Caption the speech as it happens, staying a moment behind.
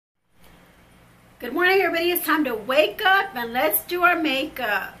Good morning, everybody. It's time to wake up and let's do our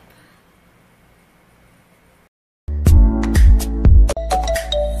makeup.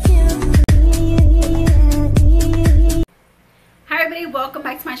 Hi, everybody. Welcome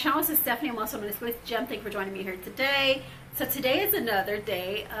back to my channel. This is Stephanie. I'm also known as GLITZYGEM. Thank you for joining me here today. So today is another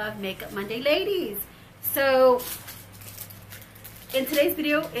day of Makeup Monday, ladies. So in today's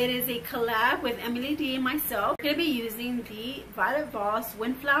video, it is a collab with Emily D and myself. We're going to be using the Voss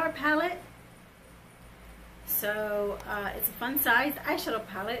Windflower palette. So it's a fun size eyeshadow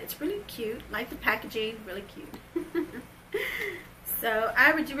palette. It's really cute. Like the packaging, really cute. So I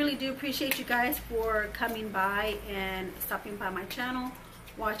really do appreciate you guys for coming by and stopping by my channel,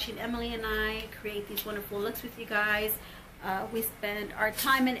 watching Emily and I create these wonderful looks with you guys. We spend our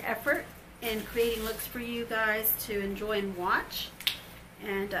time and effort in creating looks for you guys to enjoy and watch,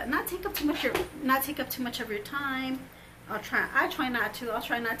 and not take up too much of your time. I try not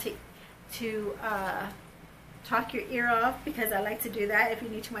to talk your ear off, because I like to do that if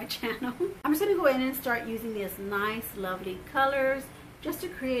you're new to my channel. I'm just going to go in and start using these nice lovely colors just to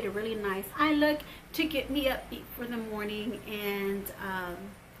create a really nice eye look, to get me upbeat for the morning and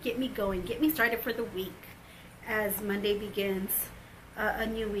get me going, get me started for the week as Monday begins a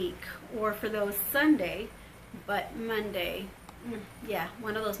new week, or for those Sunday, but Monday, yeah,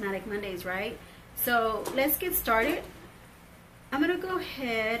 one of those manic Mondays, right? So let's get started. I'm going to go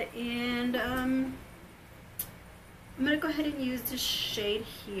ahead and use this shade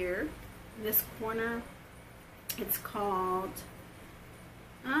here in this corner. It's called,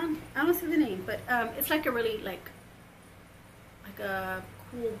 I don't see the name, but it's like a really like a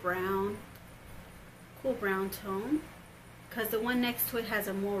cool brown tone, because the one next to it has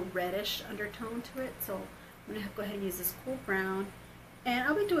a more reddish undertone to it. So I'm gonna go ahead and use this cool brown, and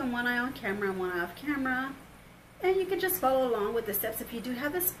I'll be doing one eye on camera and one eye off camera, and you can just follow along with the steps if you do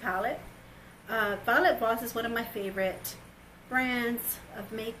have this palette. Voss is one of my favorite brands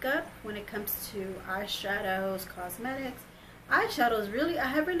of makeup when it comes to eyeshadows, cosmetics. Eyeshadows, really, I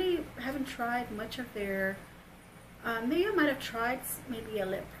haven't tried much of their, maybe I might have tried maybe a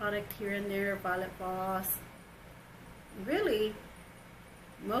lip product here and there, Voss. Really,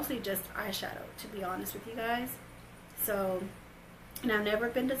 mostly just eyeshadow, to be honest with you guys. So, and I've never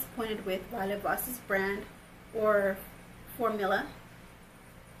been disappointed with Voss's brand or formula.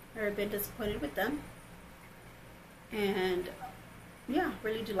 Never been disappointed with them, and yeah,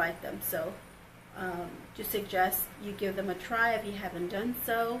 really do like them. So just suggest you give them a try if you haven't done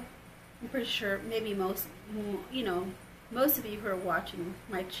so. I'm pretty sure maybe most of you who are watching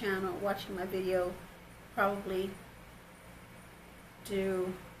my channel, watching my video, probably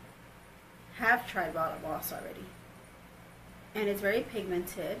have tried Voss already, and it's very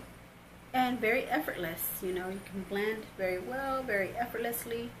pigmented and very effortless. You know, you can blend very well, very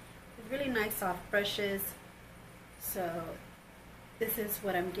effortlessly, with really nice soft brushes. So this is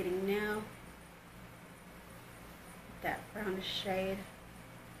what I'm getting now, that brownish shade,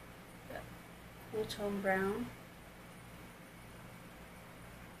 that cool tone brown.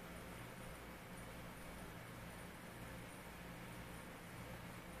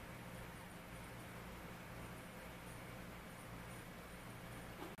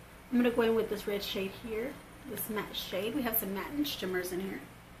 I'm going to go in with this red shade here, this matte shade. We have some matte and shimmers in here.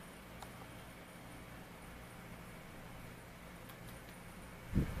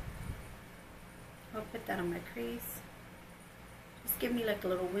 I'll put that on my crease. Just give me like a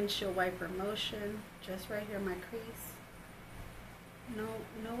little windshield wiper motion, just right here in my crease.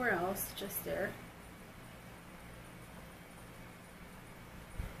 Nowhere else, just there.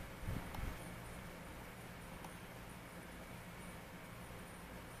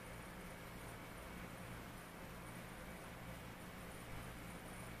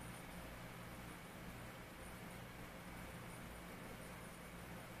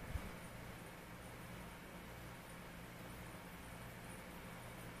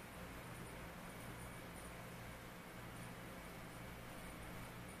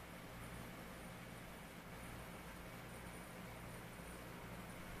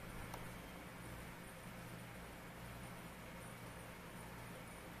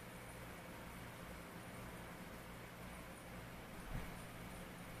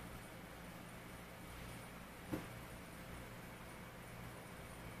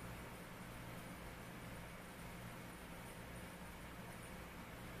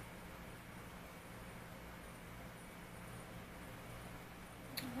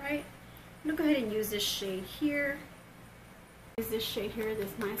 Alright, I'm going to go ahead and use this shade here. Use this shade here,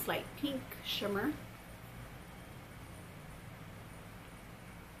 this nice light pink shimmer.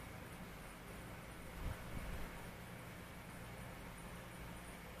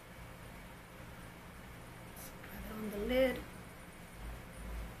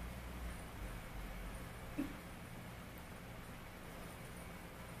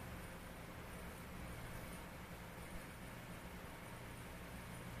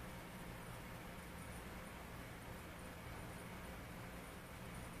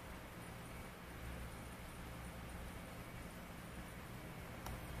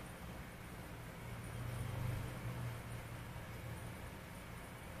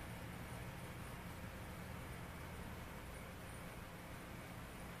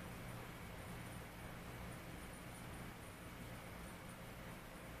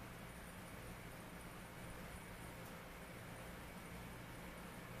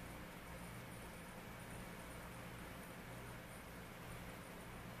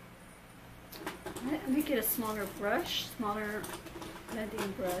 I'm gonna get a smaller brush, smaller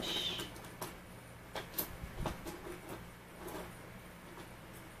blending brush.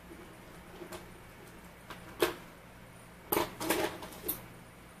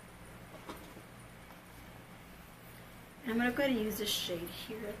 I'm gonna go ahead and use this shade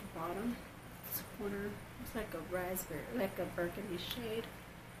here at the bottom. This corner, it's like a raspberry, like a burgundy shade.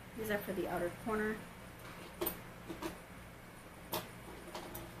 Use that for the outer corner.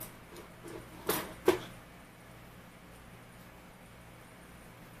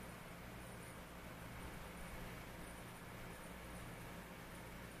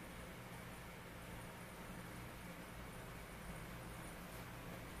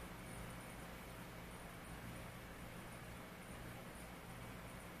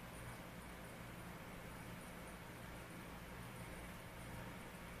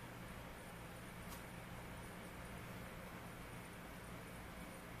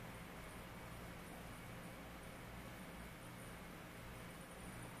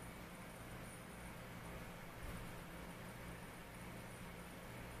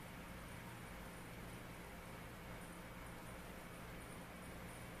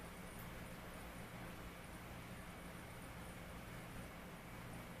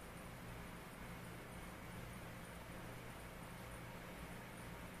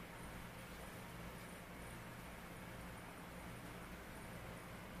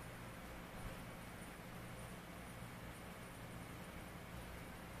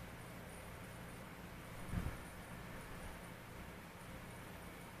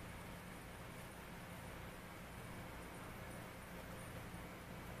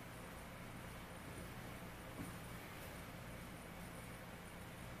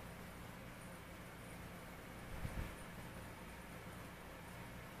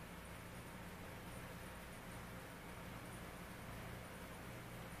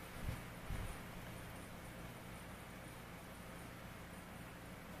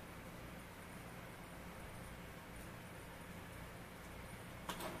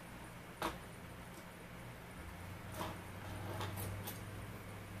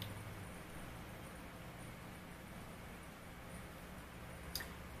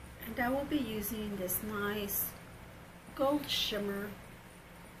 And I will be using this nice gold shimmer.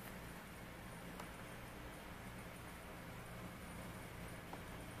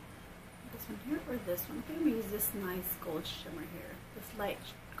 This one here or this one? I think I'm going to use this nice gold shimmer here. This light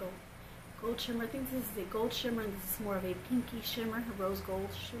gold shimmer. I think this is the gold shimmer and this is more of a pinky shimmer, a rose gold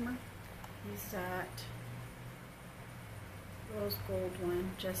shimmer. Use that rose gold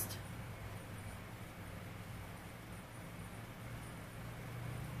one. Just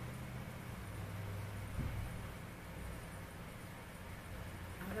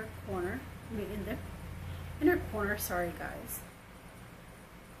corner, I mean in the inner corner, sorry guys.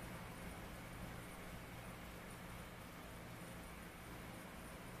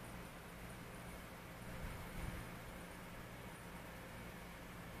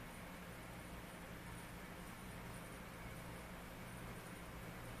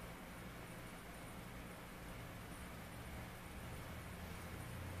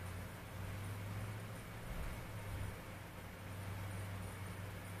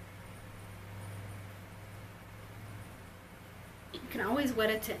 You can always wet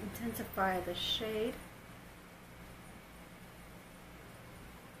it to intensify the shade.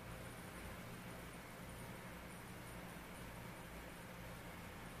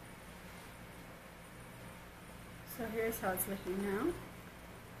 So here's how it's looking now.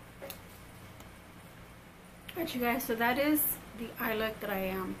 Alright you guys, so that is the eye look that I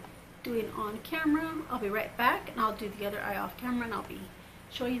am doing on camera. I'll be right back and I'll do the other eye off camera and I'll be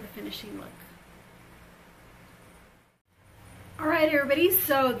showing you the finishing look. Alright everybody,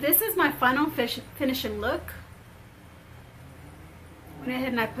 so this is my final finishing look. Went ahead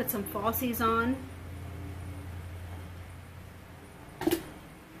and I put some falsies on.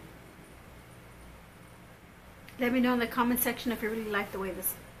 Let me know in the comment section if you really like the way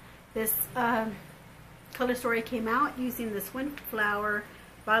this color story came out using this Windflower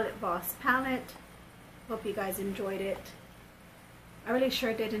Violet Voss palette. Hope you guys enjoyed it. I really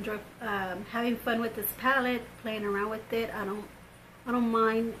sure did enjoy having fun with this palette, playing around with it. I don't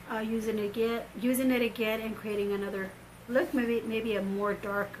mind using it again and creating another look. Maybe a more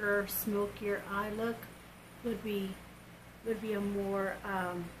darker, smokier eye look would be a more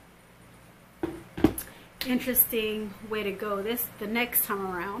interesting way to go the next time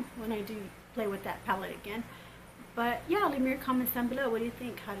around when I do play with that palette again. But yeah, leave me your comments down below. What do you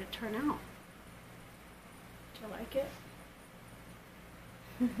think? How did it turn out? Do you like it?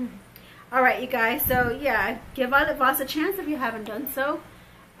 Alright you guys, so yeah, give Violet Voss a chance if you haven't done so.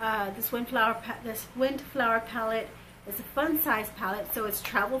 This Windflower palette is a fun size palette, so it's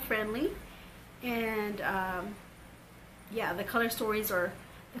travel friendly. And yeah, the color story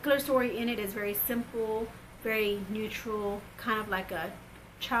in it is very simple, very neutral, kind of like a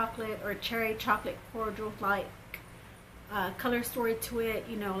chocolate or cherry chocolate cordial like color story to it,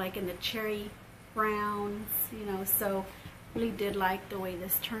 you know, like in the cherry browns, you know. So really did like the way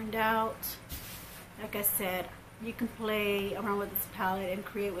this turned out. Like I said, you can play around with this palette and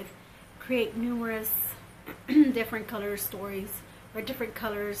create numerous different color stories or different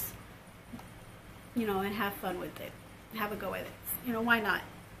colors, you know, and have fun with it. Have a go with it. You know, why not?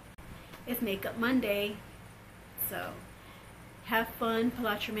 It's Makeup Monday, so have fun, pull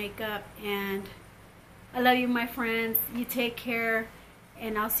out your makeup, and I love you, my friends. You take care,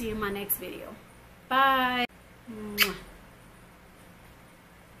 and I'll see you in my next video. Bye. Mwah.